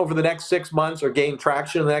happen over the next 6 months or gain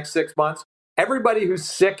traction in the next 6 months, everybody who's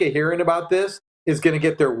sick of hearing about this is going to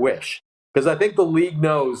get their wish. Because I think the league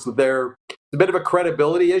knows that there's a bit of a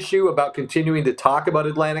credibility issue about continuing to talk about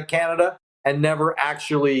Atlantic Canada and never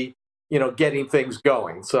actually, getting things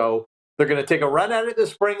going. So they're going to take a run at it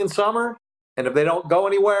this spring and summer. And if they don't go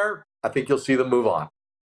anywhere, I think you'll see them move on.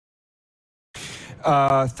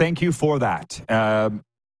 Thank you for that.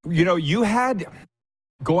 You had,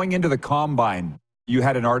 going into the combine, you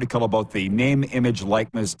had an article about the name, image,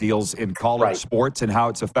 likeness deals in college sports and how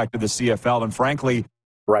it's affected the CFL. And frankly,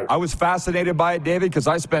 I was fascinated by it, David, because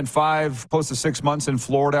I spent close to 6 months in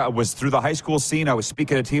Florida. I was through the high school scene. I was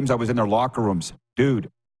speaking to teams. I was in their locker rooms. Dude,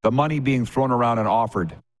 the money being thrown around and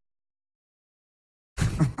offered.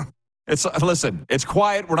 Listen, it's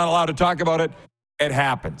quiet. We're not allowed to talk about it. It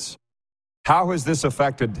happens. How has this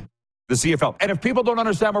affected the CFL? And if people don't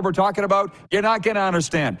understand what we're talking about, you're not going to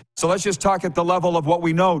understand. So let's just talk at the level of what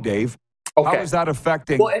we know, Dave. Okay. How is that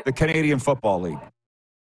affecting the Canadian Football League?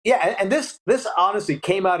 Yeah, and this honestly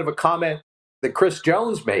came out of a comment that Chris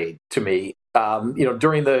Jones made to me,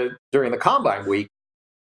 during the Combine week.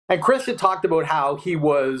 And Chris had talked about how he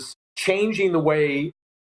was changing the way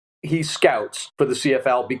he scouts for the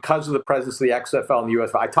CFL because of the presence of the XFL and the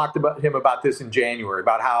USFL. I talked about him about this in January,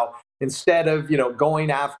 about how instead of,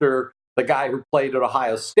 going after the guy who played at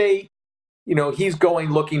Ohio State, he's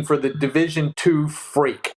looking for the Division II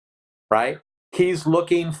freak, right? He's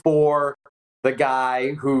looking for the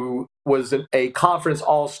guy who was a conference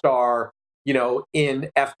all-star,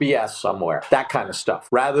 in FBS somewhere, that kind of stuff,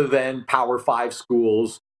 rather than Power 5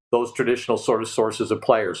 schools, those traditional sort of sources of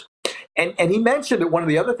players. And he mentioned that one of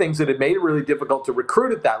the other things that had made it really difficult to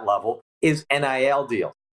recruit at that level is NIL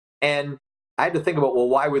deals. And I had to think about, well,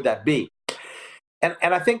 why would that be? And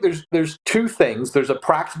I think there's two things. There's a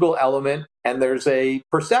practical element and there's a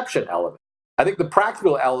perception element. I think the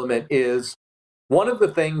practical element is one of the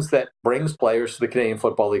things that brings players to the Canadian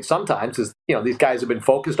Football League sometimes is, these guys have been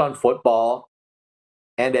focused on football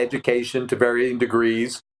and education to varying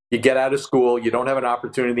degrees. You get out of school, you don't have an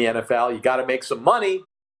opportunity in the NFL, you got to make some money,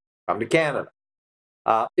 come to Canada.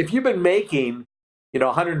 If you've been making,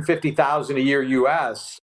 $150,000 a year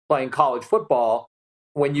US playing college football,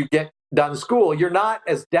 when you get done school, you're not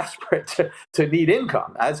as desperate to need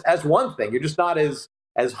income as one thing. You're just not as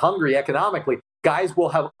hungry economically. Guys will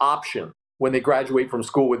have options when they graduate from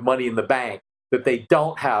school with money in the bank that they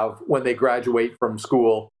don't have when they graduate from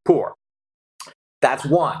school poor. That's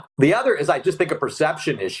one. The other is, I just think, a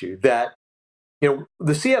perception issue that, the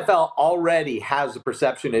CFL already has a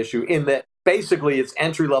perception issue in that basically its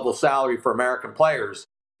entry-level salary for American players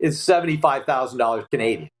is $75,000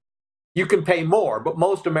 Canadian. You can pay more, but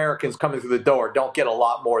most Americans coming through the door don't get a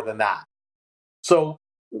lot more than that. So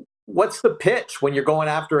what's the pitch when you're going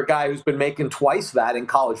after a guy who's been making twice that in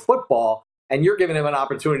college football and you're giving him an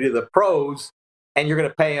opportunity to the pros and you're going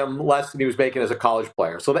to pay him less than he was making as a college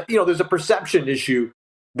player? So that, there's a perception issue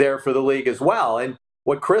there for the league as well. And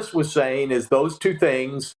what Chris was saying is those two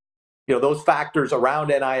things, those factors around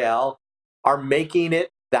NIL are making it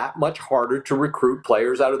that much harder to recruit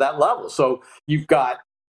players out of that level. So you've got,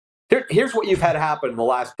 here's what you've had happen in the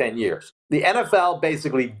last 10 years. The NFL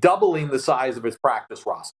basically doubling the size of its practice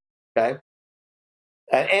roster, okay?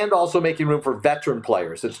 And also making room for veteran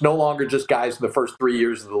players. It's no longer just guys in the first 3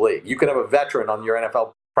 years of the league. You can have a veteran on your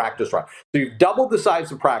NFL practice roster. So you've doubled the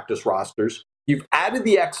size of practice rosters. You've added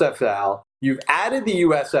the XFL. You've added the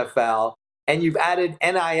USFL. And you've added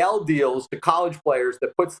NIL deals to college players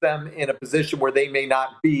that puts them in a position where they may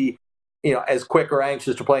not be, as quick or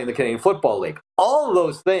anxious to play in the Canadian Football League. All of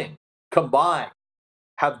those things combined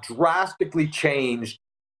have drastically changed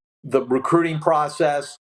the recruiting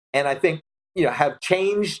process. And I think,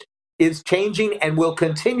 is changing and will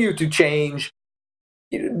continue to change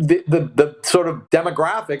the sort of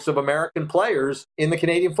demographics of American players in the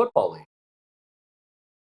Canadian Football League.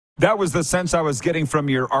 That was the sense I was getting from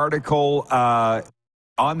your article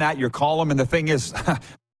on that, your column. And the thing is,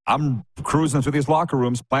 I'm cruising through these locker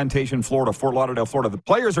rooms, Plantation, Florida, Fort Lauderdale, Florida. The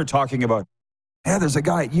players are talking about, there's a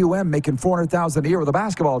guy at making $400,000 a year with a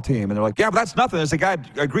basketball team. And they're like, but that's nothing. There's a guy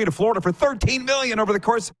agreed to Florida for $13 million over the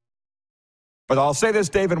course. But I'll say this,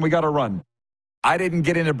 Dave, and we got to run. I didn't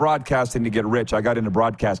get into broadcasting to get rich. I got into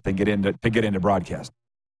broadcasting to get into broadcast.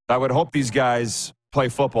 I would hope these guys play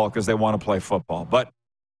football because they want to play football. But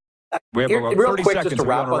we have about 30 seconds. We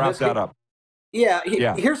want to wrap that up.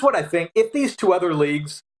 Here's what I think. If these two other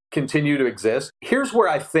leagues continue to exist, here's where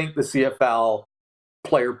I think the CFL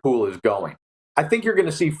player pool is going. I think you're going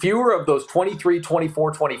to see fewer of those 23,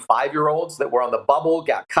 24, 25-year-olds that were on the bubble,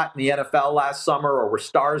 got cut in the NFL last summer, or were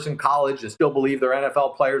stars in college and still believe they're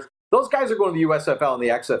NFL players. Those guys are going to the USFL and the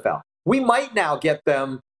XFL. We might now get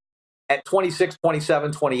them at 26,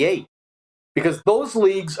 27, 28, because those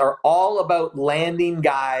leagues are all about landing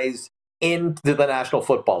guys into the National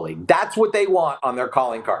Football League. That's what they want on their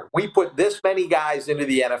calling card. We put this many guys into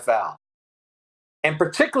the NFL. And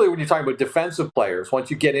particularly when you're talking about defensive players,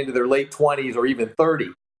 once you get into their late 20s or even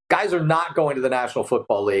 30, guys are not going to the National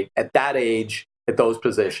Football League at that age at those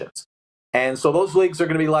positions. And so those leagues are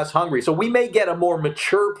going to be less hungry. So we may get a more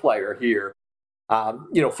mature player here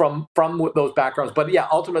from those backgrounds. But yeah,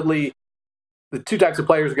 ultimately, the two types of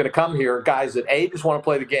players are going to come here: guys that A, just want to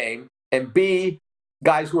play the game, and B,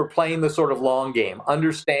 guys who are playing the sort of long game.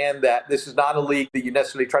 Understand that this is not a league that you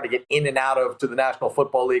necessarily try to get in and out of to the National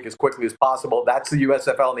Football League as quickly as possible. That's the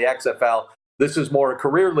USFL and the XFL. This is more a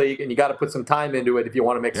career league, and you got to put some time into it if you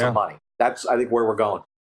want to make some money. That's, I think, where we're going.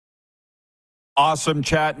 Awesome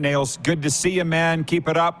chat, Nails. Good to see you, man. Keep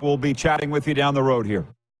it up. We'll be chatting with you down the road here.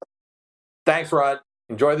 Thanks, Rod.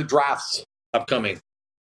 Enjoy the drafts upcoming.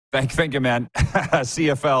 Thank you, man.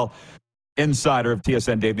 CFL Insider of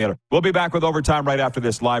TSN, Dave Naylor. We'll be back with Overtime right after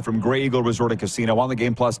this, live from Grey Eagle Resort and Casino on the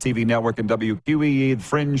Game Plus TV network and WQEE, the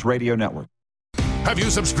Fringe Radio Network. Have you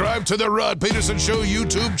subscribed to the Rod Peterson Show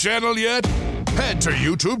YouTube channel yet? Head to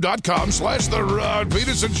youtube.com/The Rod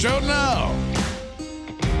Peterson Show now.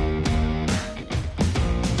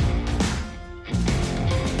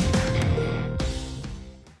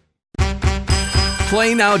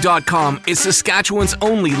 PlayNow.com is Saskatchewan's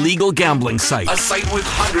only legal gambling site. A site with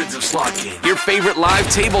hundreds of slot games, your favorite live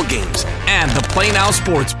table games, and the Play Now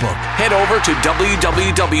Sportsbook. Head over to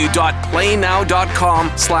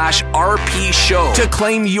www.playnow.com/RP Show to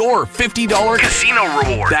claim your $50 casino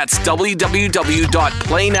reward. That's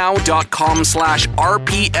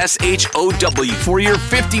www.playnow.com/RPSHOW for your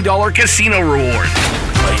 $50 casino reward.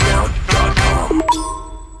 PlayNow.com.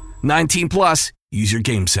 19 plus. Use your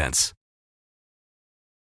game sense.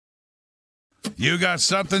 You got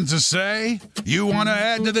something to say? You want to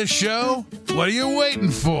add to the show? What are you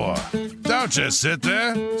waiting for? Don't just sit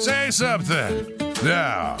there. Say something.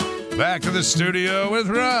 Now, back to the studio with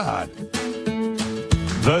Rod.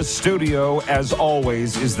 The studio, as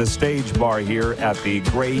always, is the Stage Bar here at the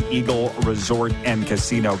Grey Eagle Resort and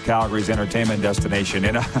Casino, Calgary's entertainment destination.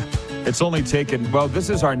 And it's only taken,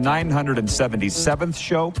 this is our 977th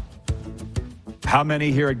show. How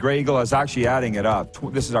many here at Grey Eagle? I was actually adding it up.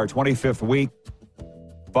 This is our 25th week,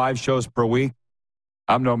 5 shows per week.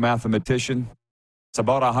 I'm no mathematician. It's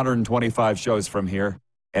about 125 shows from here,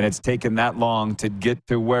 and it's taken that long to get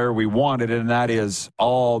to where we wanted, and that is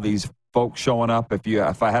all these folks showing up.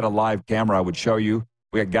 If I had a live camera, I would show you.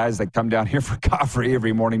 We had guys that come down here for coffee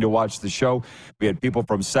every morning to watch the show. We had people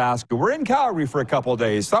from Sask who were in Calgary for a couple of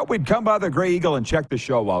days, thought we'd come by the Grey Eagle and check the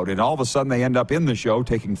show out. And all of a sudden they end up in the show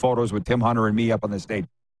taking photos with Tim Hunter and me up on the stage.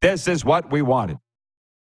 This is what we wanted.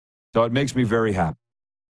 So it makes me very happy.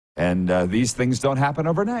 And these things don't happen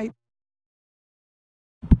overnight.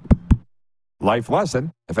 Life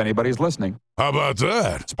lesson, if anybody's listening. How about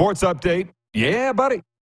that? Sports update. Yeah, buddy.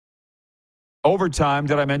 Overtime,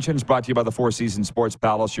 did I mention, is brought to you by the Four Seasons Sports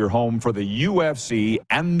Palace, your home for the UFC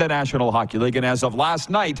and the National Hockey League. And as of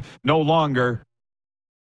last night, no longer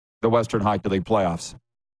the Western Hockey League playoffs.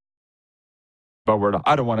 But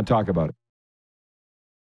I don't want to talk about it.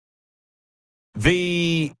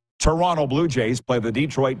 The Toronto Blue Jays play the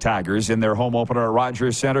Detroit Tigers in their home opener at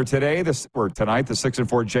Rogers Center today. Tonight, the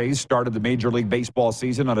 6-4 Jays started the Major League Baseball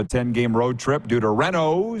season on a 10-game road trip due to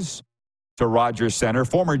Renos to Rogers Center.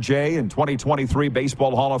 Former Jay and 2023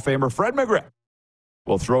 Baseball Hall of Famer Fred McGriff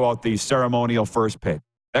will throw out the ceremonial first pitch.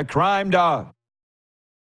 The crime dog.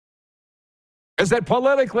 Is it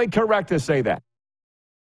politically correct to say that?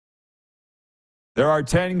 There are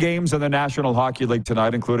 10 games in the National Hockey League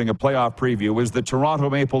tonight, including a playoff preview, as the Toronto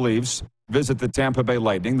Maple Leafs visit the Tampa Bay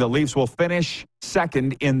Lightning. The Leafs will finish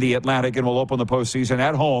second in the Atlantic and will open the postseason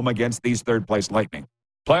at home against these third-place Lightning.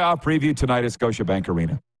 Playoff preview tonight at Scotiabank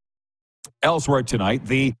Arena. Elsewhere tonight,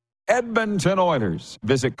 the Edmonton Oilers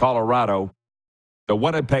visit Colorado. The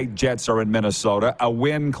Winnipeg Jets are in Minnesota. A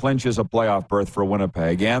win clinches a playoff berth for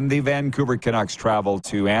Winnipeg. And the Vancouver Canucks travel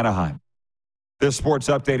to Anaheim. This sports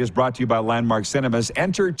update is brought to you by Landmark Cinemas.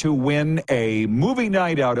 Enter to win a movie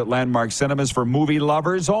night out at Landmark Cinemas for movie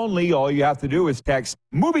lovers only. All you have to do is text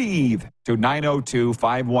Movie Eve to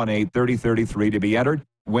 902-518-3033 to be entered.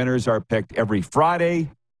 Winners are picked every Friday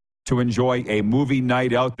to enjoy a movie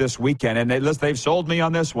night out this weekend. And they've sold me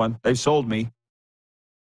on this one. They've sold me.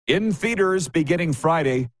 In theaters beginning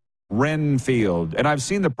Friday, Renfield. And I've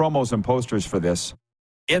seen the promos and posters for this.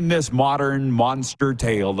 In this modern monster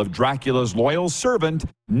tale of Dracula's loyal servant,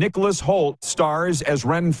 Nicholas Hoult stars as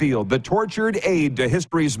Renfield, the tortured aide to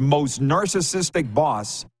history's most narcissistic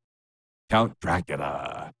boss, Count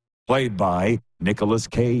Dracula, played by Nicolas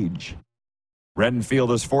Cage.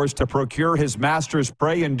 Renfield is forced to procure his master's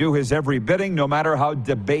prey and do his every bidding, no matter how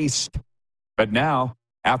debased. But now,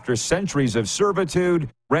 after centuries of servitude,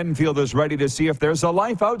 Renfield is ready to see if there's a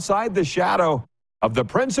life outside the shadow of the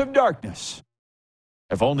Prince of Darkness.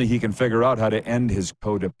 If only he can figure out how to end his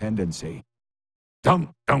codependency.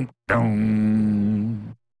 Dum, dum,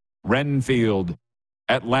 dum. Renfield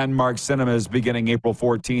at Landmark Cinemas beginning April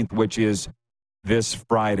 14th, which is this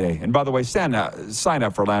Friday. And by the way, sign up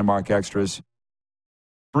for Landmark Extras.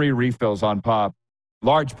 Free refills on pop,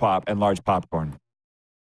 large pop, and large popcorn.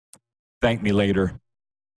 Thank me later.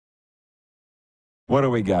 What do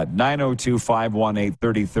we got?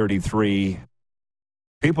 902-518-3033.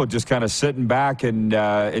 People just kind of sitting back and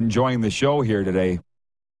enjoying the show here today.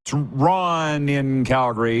 Ron in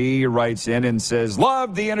Calgary writes in and says,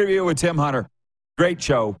 love the interview with Tim Hunter. Great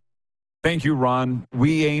show. Thank you, Ron.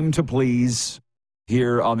 We aim to please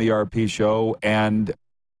here on the RP show, and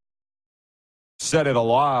said it a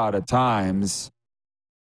lot of times.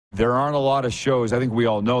 There aren't a lot of shows. I think we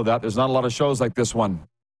all know that. There's not a lot of shows like this one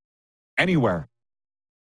anywhere.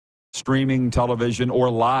 Streaming, television, or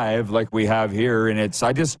live like we have here. And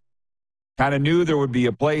I just kind of knew there would be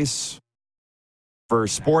a place for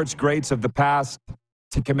sports greats of the past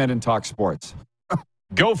to come in and talk sports.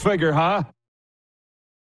 Go figure, huh?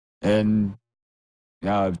 And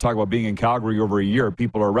talk about being in Calgary over a year.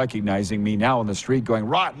 People are recognizing me now on the street going,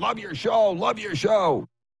 Rod, love your show, love your show.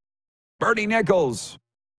 Bernie Nichols,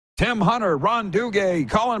 Tim Hunter, Ron Duguay,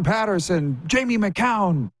 Colin Patterson, Jamie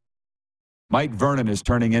McCown. Mike Vernon is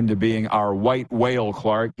turning into being our white whale,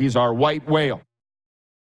 Clark. He's our white whale.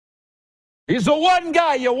 He's the one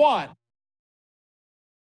guy you want.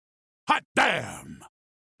 Hot damn.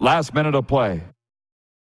 Last minute of play.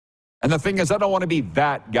 And the thing is, I don't want to be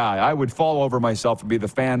that guy. I would fall over myself and be the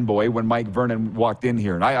fanboy when Mike Vernon walked in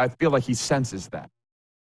here. And I feel like he senses that.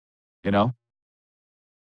 You know?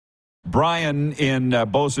 Brian in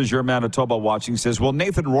Beausejour, Manitoba watching says, will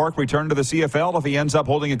Nathan Rourke return to the CFL if he ends up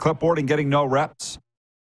holding a clipboard and getting no reps?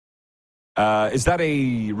 Is that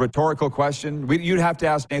a rhetorical question? You'd have to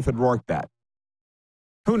ask Nathan Rourke that.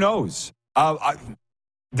 Who knows?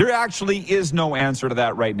 There actually is no answer to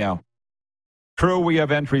that right now. Crew, we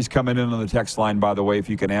have entries coming in on the text line, by the way, if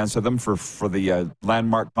you can answer them for the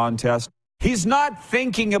Landmark contest. He's not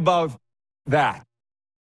thinking about that.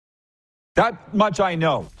 That much I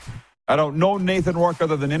know. I don't know Nathan Rourke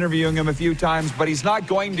other than interviewing him a few times, but he's not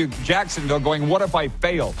going to Jacksonville going, what if I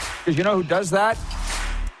fail? Because you know who does that?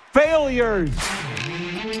 Failures.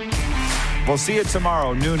 We'll see you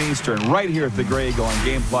tomorrow, noon Eastern, right here at the Grey Eagle on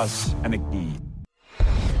Game Plus and the Key.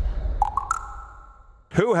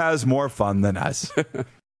 Who has more fun than us?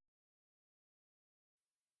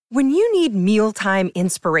 When you need mealtime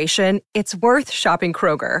inspiration, it's worth shopping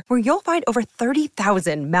Kroger, where you'll find over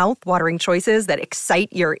 30,000 mouth-watering choices that excite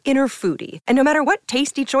your inner foodie. And no matter what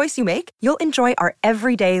tasty choice you make, you'll enjoy our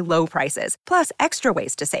everyday low prices, plus extra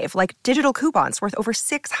ways to save, like digital coupons worth over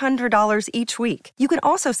 $600 each week. You can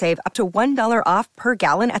also save up to $1 off per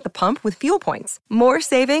gallon at the pump with fuel points. More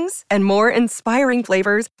savings and more inspiring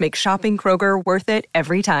flavors make shopping Kroger worth it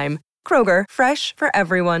every time. Kroger, fresh for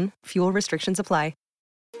everyone. Fuel restrictions apply.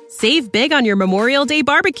 Save big on your Memorial Day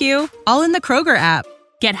barbecue, all in the Kroger app.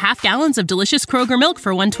 Get half gallons of delicious Kroger milk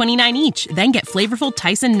for $1.29 each. Then get flavorful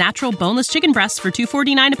Tyson natural boneless chicken breasts for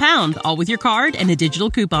 $2.49 a pound, all with your card and a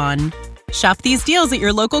digital coupon. Shop these deals at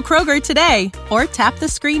your local Kroger today, or tap the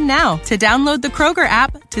screen now to download the Kroger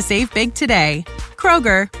app to save big today.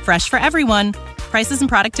 Kroger, fresh for everyone. Prices and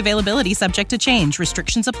product availability subject to change.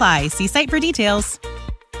 Restrictions apply. See site for details.